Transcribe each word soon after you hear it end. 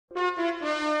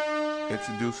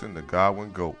Introducing the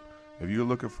Godwin GOAT. If you're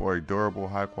looking for a durable,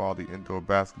 high-quality indoor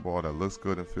basketball that looks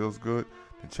good and feels good,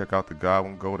 then check out the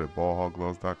Godwin GOAT at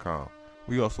ballhawkgloves.com.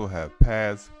 We also have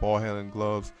pads, ball handling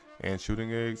gloves, and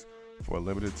shooting eggs. For a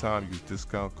limited time, use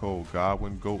discount code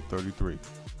GODWINGOAT33.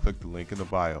 Click the link in the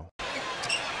bio.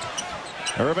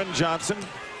 Irvin Johnson.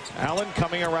 Allen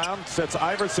coming around, sets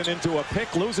Iverson into a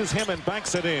pick, loses him and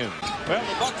banks it in. Well,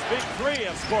 the Bucks' big three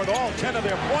have scored all 10 of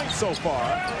their points so far,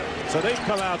 so they've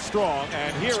come out strong.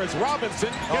 And here is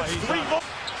Robinson, gets three more.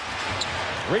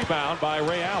 Rebound by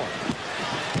Ray Allen.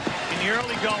 In the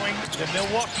early going, the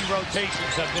Milwaukee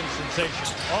rotations have been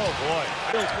sensational. Oh boy.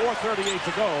 Still 4:38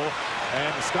 to go,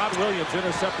 and Scott Williams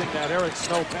intercepting that Eric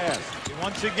Snow pass.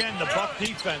 Once again, the Buck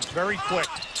defense very quick.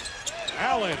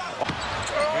 Allen,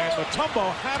 and Mutombo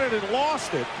had it and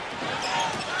lost it.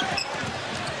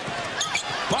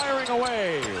 Firing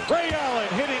away, Ray Allen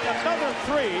hitting another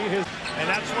three. And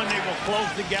that's when they will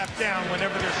close the gap down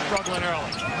whenever they're struggling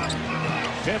early.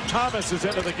 Tim Thomas is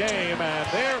into the game, and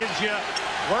there is you.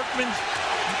 Workman's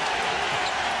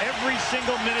every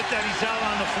single minute that he's out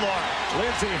on the floor.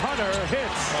 Lindsey Hunter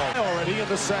hits already in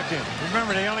the second.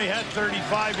 Remember, they only had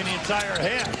 35 in the entire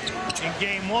half in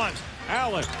game one.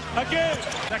 Allen again,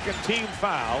 second team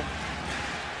foul.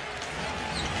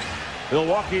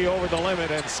 Milwaukee over the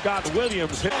limit, and Scott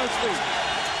Williams hit his feet.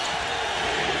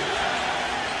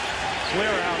 Clear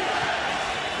out.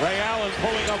 Ray Allen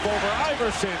pulling up over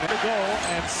Iverson to go,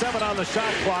 and 7 on the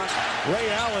shot clock. Ray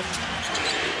Allen.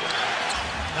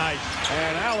 Nice.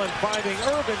 And Allen finding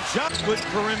Irvin Johnson. Good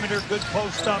perimeter, good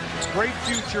post up. Great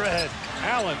future ahead.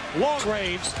 Allen, long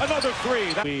range, another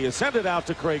three. We send it out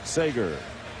to Craig Sager.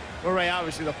 Well, Ray,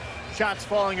 obviously the shots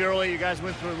falling early. You guys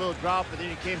went through a little drought, but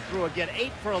then you came through again.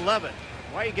 8 for 11.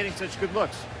 Why are you getting such good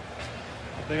looks?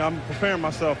 I think I'm preparing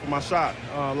myself for my shot.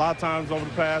 A lot of times over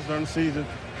the past during the season,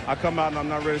 I come out and I'm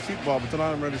not ready to shoot the ball, but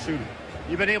tonight I'm ready to shoot it.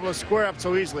 You've been able to square up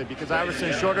so easily because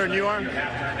Iverson's shorter than you are?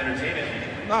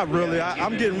 Not really.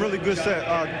 I'm getting really good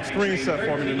screen set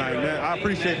for me tonight, man. I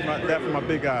appreciate that from my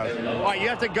big guys. All right, you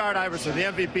have to guard Iverson, the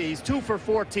MVP. He's 2 for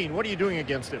 14. What are you doing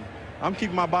against him? I'm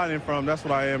keeping my body in front of him. That's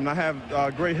what I am. And I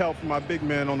have great help from my big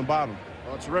man on the bottom.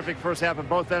 Well, terrific first half at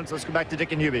both ends. Let's go back to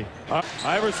Dick and Hubie.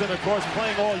 Iverson, of course,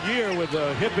 playing all year with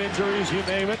hip injuries, you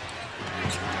name it.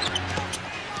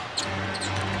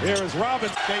 Here is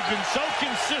Robinson. They've been so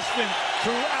consistent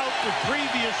throughout the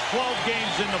previous 12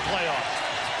 games in the playoffs.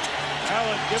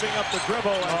 Allen giving up the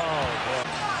dribble.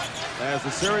 As the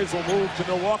series will move to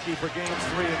Milwaukee for games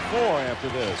 3 and 4 after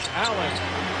this. Allen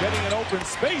getting an open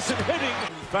space and hitting.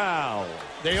 Foul.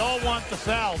 They all want the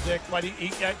foul, Dick, but he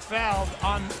got fouled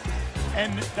on,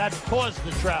 and that caused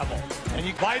the travel. And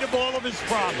you bite of all of his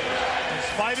problems. In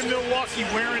spite of Milwaukee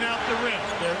wearing out the rim,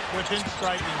 they're within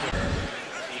striking distance.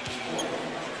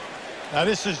 Now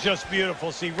this is just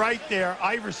beautiful. See, right there,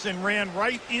 Iverson ran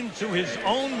right into his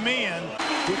own man.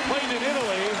 Who played in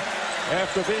Italy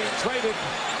after being traded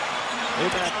in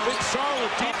that big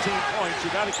Charlotte 18 points.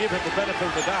 You got to give him the benefit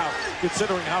of the doubt,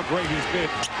 considering how great he's been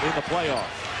in the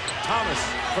playoffs. Thomas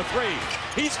for 3.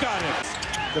 He's got it.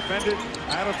 Defended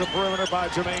out of the perimeter by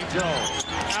Jermaine Jones.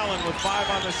 Allen with 5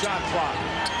 on the shot clock.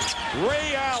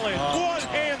 Ray Allen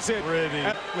one-hands it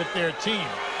with their team.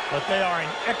 But they are an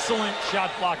excellent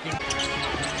shot blocking.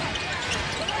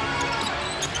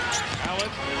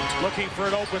 Allen looking for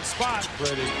an open spot.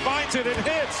 Finds it and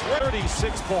hits.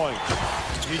 36 points.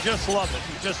 You just love it.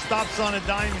 He just stops on a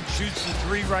dime and shoots the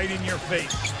 3 right in your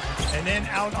face. And then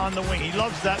out on the wing. He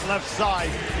loves that left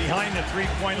side behind the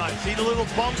 3-point line. See the little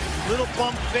bump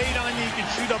fade on you. You can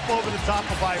shoot up over the top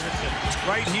of Iverson.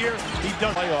 Right here, he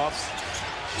does. Playoffs.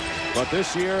 But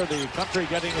this year, the country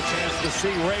getting a chance to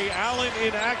see Ray Allen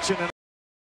in action. And